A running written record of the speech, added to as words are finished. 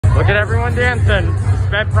Look at everyone dancing.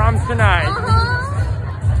 Sped proms tonight.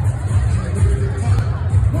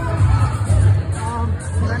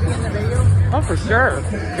 Can I be in the video? Oh, for sure.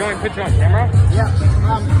 You want me to put you on camera? Yeah.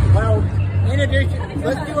 Well,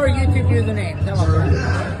 let's do our YouTube username. Tell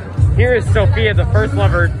them. Here is Sofia, the First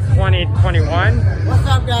Lover 2021. What's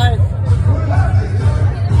up, guys?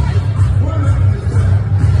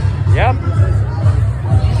 Yep.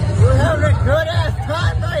 We're having a good ass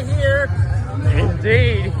time right here.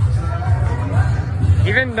 Indeed.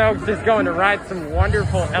 Even though just going to ride some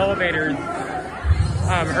wonderful elevators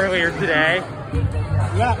earlier today.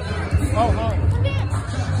 Yeah. Oh.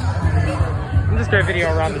 I'm just gonna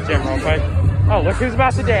video around the gym real quick. Oh, look who's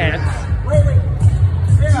about to dance. Wait.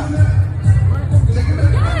 Yeah. Yeah,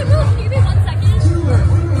 I will. Can you give me 1 second?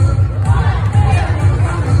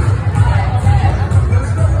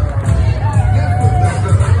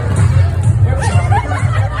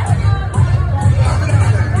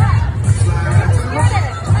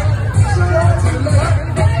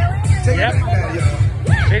 Yep.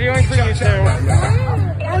 Videoing for you too.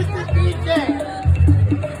 Where's the DJ?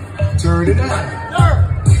 Turn it up.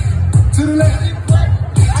 To the left.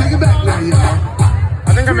 Take it back now, y'all. I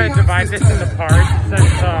think I'm gonna divide this into parts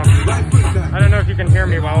since I don't know if you can hear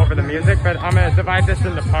me well over the music, but I'm gonna divide this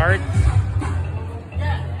into parts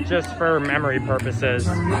just for memory purposes.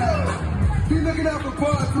 Be looking out for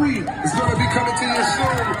part 3. It's gonna be coming to you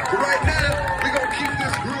soon. But right now, we're gonna keep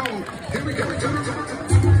this groove. Here we go.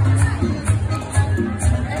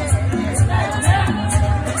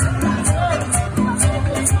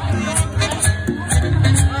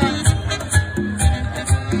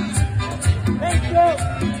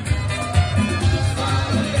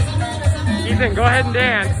 Ethan, go ahead and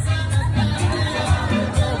dance.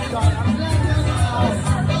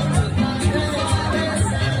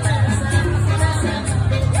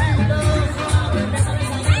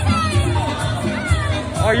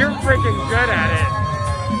 Oh, you're freaking good at it.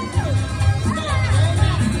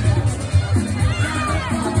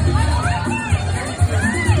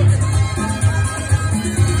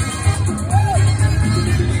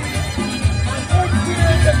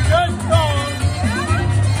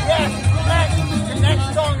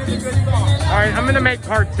 Alright, I'm gonna make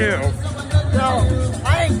part 2. So,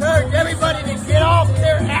 I encourage everybody to get off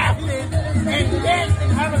their asses and dance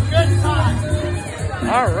and have a good time.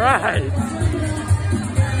 Alright.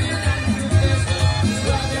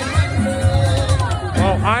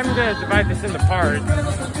 Well, I'm gonna divide this into parts.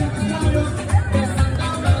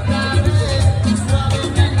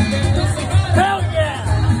 Hell yeah!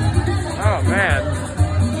 Oh man.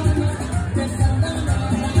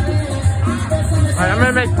 Alright, I'm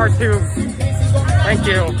gonna make part 2. Thank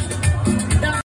you.